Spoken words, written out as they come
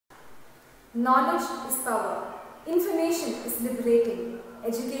Knowledge is power. Information is liberating.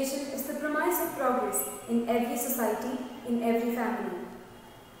 Education is the premise of progress in every society, in every family.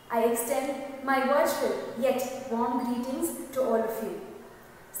 I extend my virtual yet warm greetings to all of you.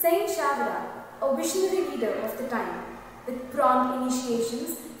 Saint Chavara, a visionary leader of the time, with prompt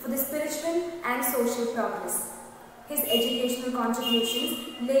initiations for the spiritual and social progress. His educational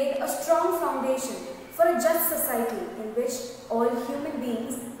contributions laid a strong foundation for a just society in which all human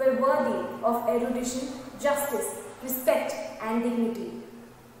beings were worthy of erudition, justice, respect and dignity.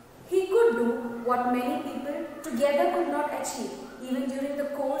 He could do what many people together could not achieve even during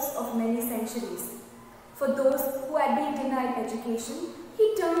the course of many centuries. For those who had been denied education,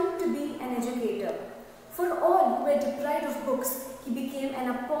 he turned to be an educator. For all who were deprived of books, he became an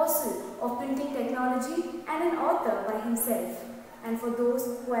apostle of printing technology and an author by himself. And for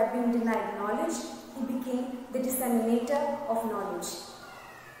those who had been denied knowledge, he became the disseminator of knowledge.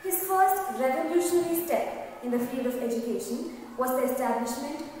 His first revolutionary step in the field of education was the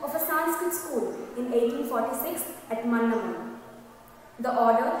establishment of a Sanskrit school in 1846 at Mannaman. The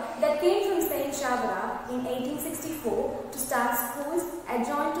order that came from Saint Chavara in 1864 to start schools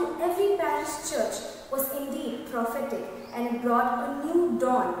adjoined to every parish church was indeed prophetic, and it brought a new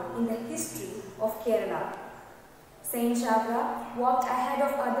dawn in the history of Kerala. Saint Chavara walked ahead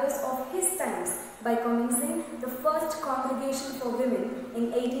of others of his times by commencing the first congregation for women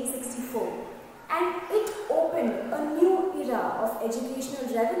in 1864. And it opened a new era of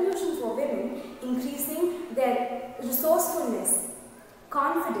educational revolution for women, increasing their resourcefulness,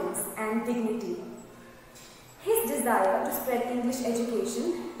 confidence and dignity. His desire to spread English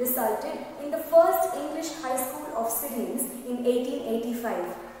education resulted in the first English high school of Syrians in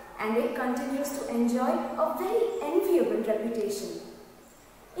 1885, and it continues to enjoy a very enviable reputation.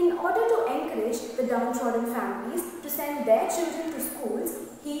 In order to encourage the downtrodden families to send their children to schools,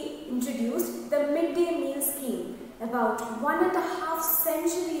 he introduced the midday meal scheme about 1.5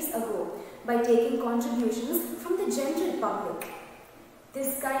 centuries ago by taking contributions from the general public.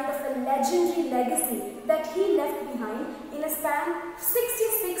 This kind of a legendary legacy that he left behind in a span of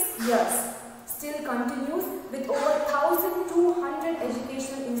 66 years still continues with over 1,200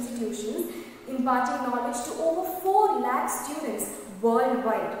 educational institutions imparting knowledge to over 4 lakh students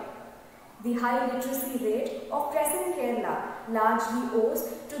worldwide. The high literacy rate of present Kerala largely owes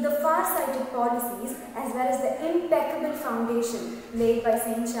to the far-sighted policies as well as the impeccable foundation laid by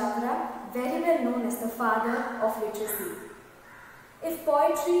Saint Chavara, very well known as the father of literacy. If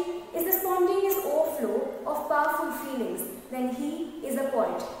poetry is the spontaneous overflow of powerful feelings, then he is a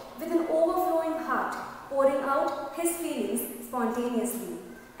poet with an overflowing heart, pouring out his feelings spontaneously.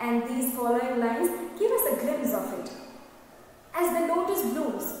 And these following lines give us a glimpse of it. As the lotus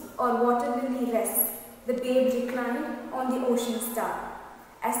blooms or water lily rests, the babe reclined on the ocean star.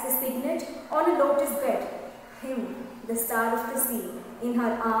 As the cygnet on a lotus bed, him, the star of the sea, in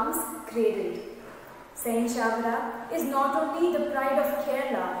her arms cradled. Saint Chavara is not only the pride of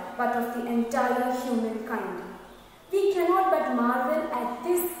Kerala, but of the entire humankind. We cannot but marvel at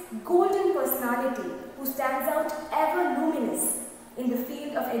this golden personality who stands out ever luminous in the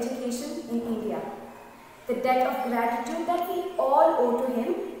field of education in India. The debt of gratitude that we all owe to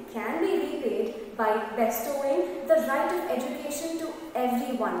him can be repaid by bestowing the right of education to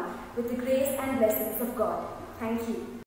everyone with the grace and blessings of God. Thank you.